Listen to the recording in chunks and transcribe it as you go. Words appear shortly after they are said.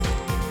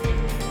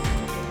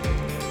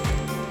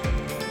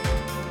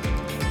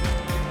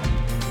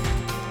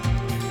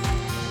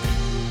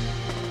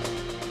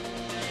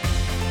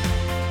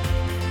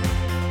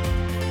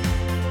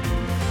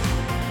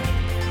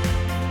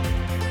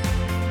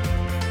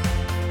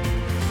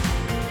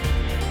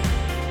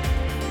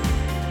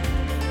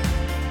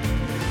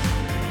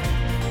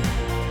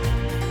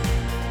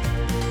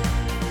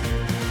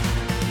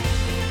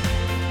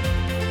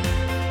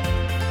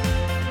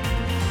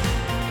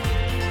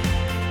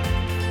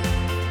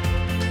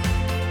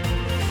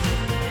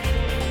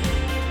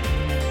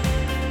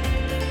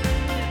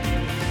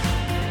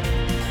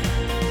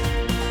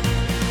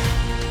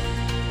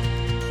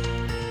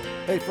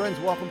Hey friends,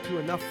 welcome to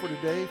Enough for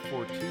Today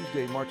for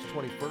Tuesday, March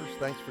 21st.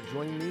 Thanks for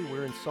joining me.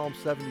 We're in Psalm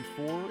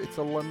 74. It's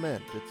a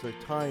lament. It's a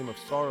time of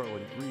sorrow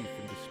and grief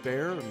and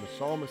despair, and the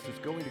psalmist is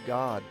going to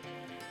God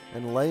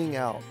and laying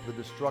out the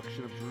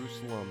destruction of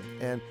Jerusalem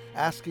and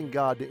asking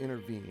God to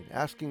intervene,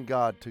 asking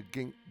God to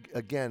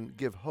again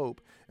give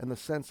hope and the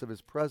sense of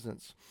his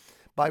presence.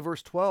 By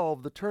verse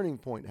 12, the turning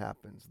point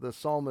happens. The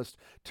psalmist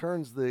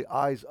turns the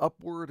eyes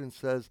upward and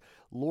says,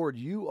 Lord,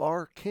 you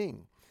are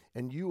king,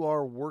 and you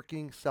are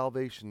working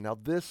salvation. Now,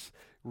 this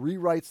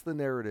rewrites the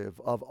narrative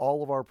of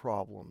all of our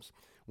problems.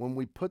 When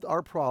we put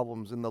our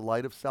problems in the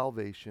light of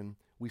salvation,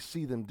 we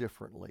see them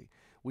differently.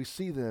 We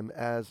see them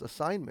as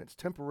assignments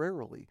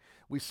temporarily.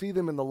 We see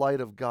them in the light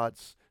of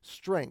God's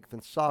strength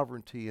and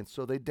sovereignty, and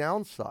so they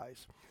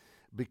downsize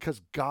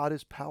because God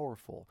is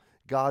powerful.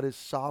 God is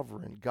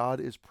sovereign. God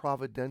is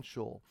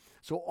providential.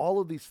 So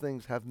all of these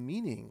things have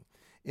meaning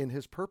in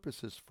his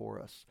purposes for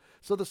us.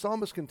 So the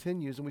psalmist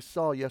continues, and we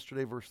saw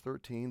yesterday, verse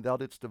 13, Thou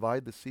didst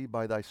divide the sea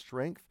by thy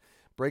strength,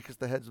 breakest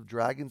the heads of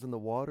dragons in the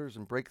waters,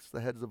 and breakest the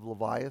heads of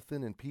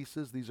Leviathan in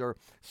pieces. These are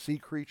sea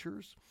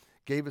creatures.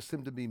 Gavest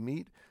him to be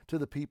meat to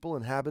the people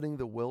inhabiting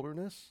the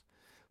wilderness.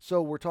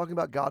 So we're talking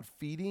about God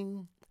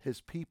feeding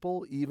his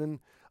people,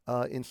 even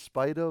in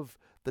spite of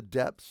the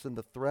depths and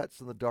the threats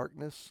and the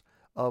darkness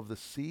of the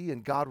sea,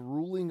 and God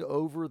ruling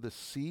over the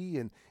sea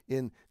and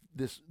in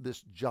this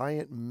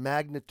giant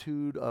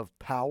magnitude of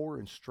power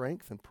and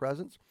strength and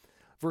presence.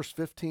 Verse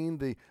 15,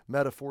 the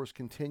metaphors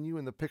continue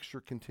and the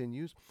picture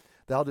continues.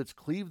 Thou didst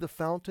cleave the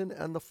fountain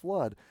and the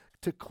flood.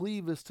 To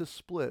cleave is to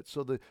split.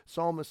 So the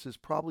psalmist is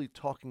probably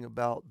talking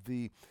about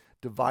the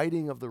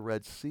dividing of the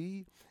Red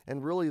Sea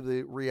and really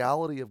the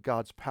reality of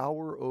God's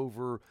power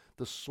over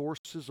the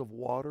sources of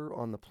water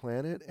on the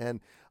planet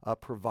and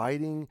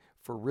providing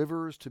for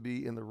rivers to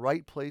be in the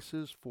right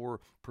places for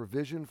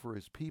provision for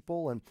his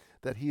people, and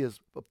that he has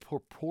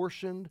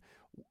proportioned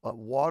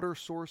water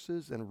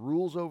sources and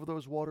rules over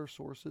those water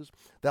sources.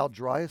 Thou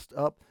driest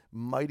up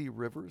mighty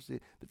rivers. They're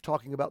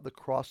talking about the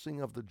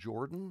crossing of the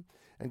Jordan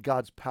and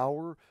God's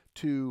power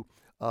to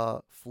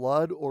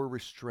flood or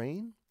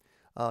restrain,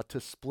 to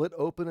split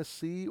open a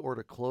sea or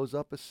to close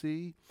up a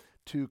sea,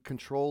 to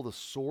control the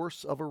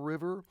source of a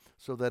river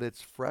so that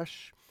it's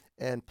fresh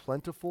and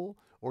plentiful,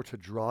 or to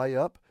dry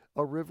up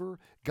a river.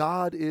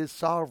 God is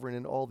sovereign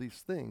in all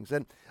these things.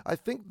 And I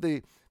think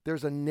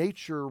there's a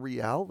nature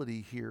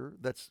reality here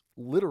that's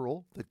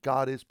literal, that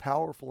God is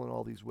powerful in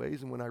all these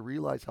ways. And when I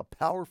realize how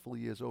powerful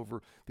he is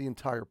over the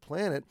entire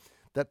planet,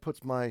 that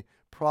puts my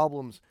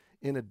problems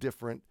in a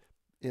different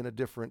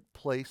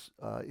place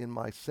in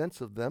my sense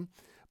of them.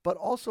 But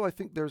also I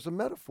think there's a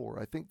metaphor.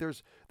 I think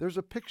there's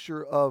a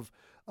picture of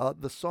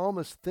the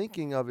psalmist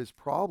thinking of his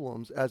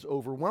problems as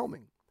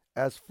overwhelming,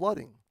 as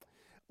flooding.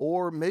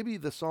 Or maybe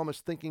the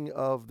psalmist thinking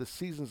of the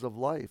seasons of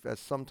life as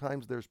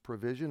sometimes there's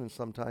provision and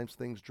sometimes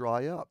things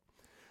dry up.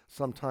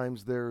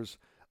 Sometimes there's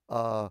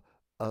a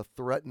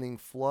threatening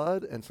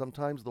flood and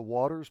sometimes the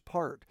waters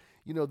part.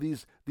 You know,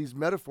 these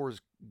metaphors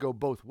go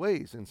both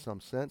ways in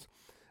some sense.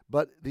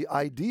 But the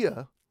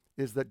idea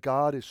is that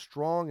God is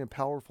strong and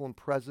powerful and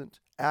present,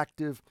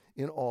 active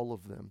in all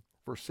of them.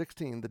 Verse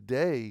 16, the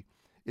day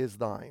is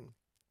thine.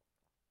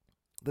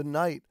 The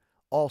night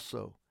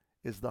also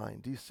is thine.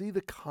 Do you see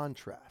the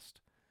contrast?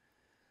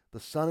 The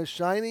sun is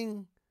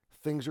shining,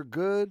 things are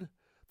good,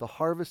 the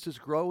harvest is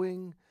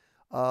growing,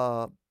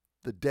 the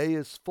day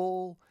is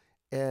full,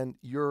 and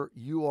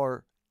you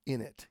are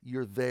in it.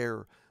 You're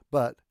there,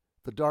 but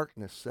the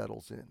darkness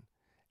settles in,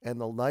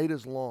 and the night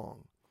is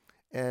long,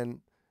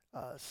 and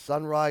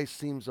sunrise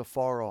seems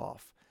afar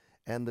off,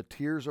 and the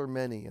tears are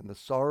many, and the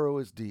sorrow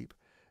is deep.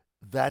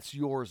 That's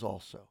yours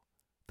also,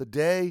 the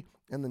day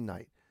and the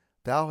night.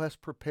 Thou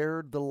hast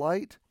prepared the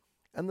light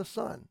and the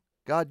sun.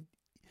 God,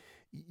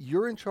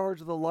 you're in charge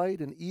of the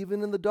light, and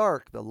even in the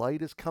dark, the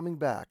light is coming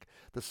back.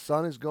 The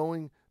sun is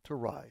going to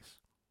rise.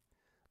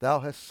 Thou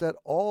hast set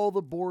all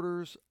the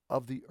borders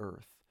of the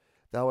earth.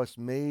 Thou hast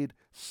made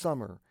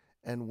summer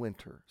and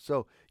winter.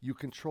 So you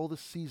control the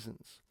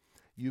seasons.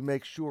 You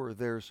make sure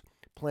there's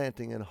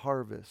planting and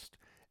harvest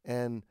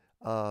and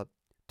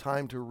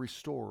time to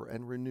restore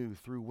and renew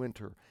through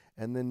winter,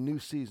 and then new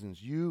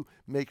seasons. You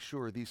make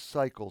sure these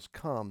cycles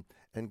come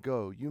and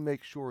go. You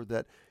make sure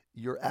that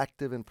you're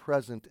active and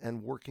present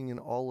and working in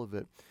all of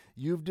it.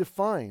 You've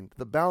defined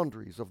the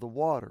boundaries of the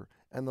water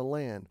and the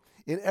land.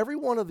 In every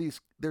one of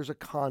these, there's a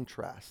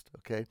contrast,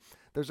 okay?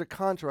 There's a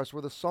contrast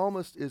where the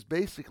psalmist is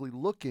basically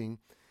looking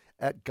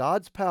at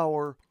God's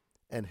power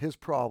and his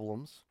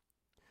problems,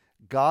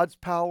 God's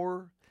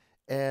power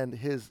and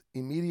his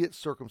immediate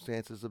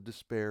circumstances of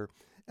despair,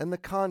 and the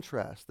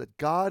contrast that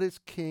God is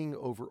king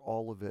over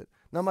all of it.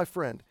 Now, my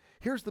friend,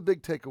 here's the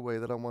big takeaway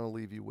that I want to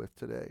leave you with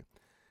today.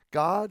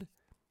 God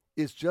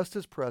is just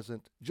as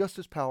present, just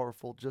as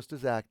powerful, just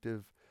as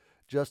active,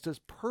 just as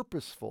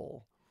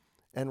purposeful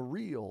and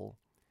real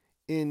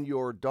in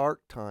your dark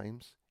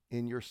times,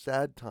 in your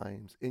sad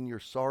times, in your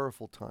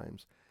sorrowful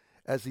times,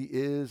 as he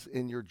is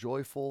in your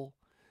joyful,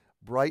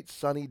 bright,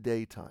 sunny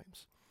day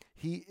times.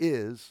 He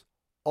is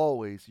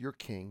always your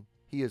king.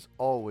 He is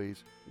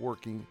always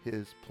working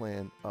his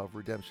plan of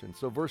redemption.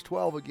 So verse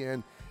 12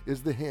 again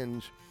is the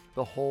hinge.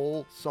 The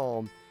whole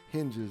psalm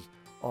hinges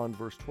on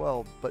verse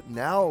 12. But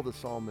now the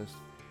psalmist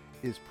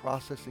is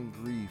processing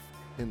grief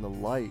in the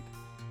light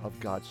of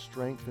God's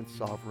strength and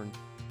sovereign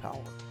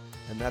power.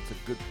 And that's a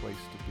good place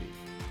to be.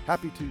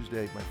 Happy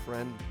Tuesday, my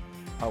friend.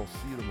 I will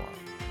see you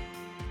tomorrow.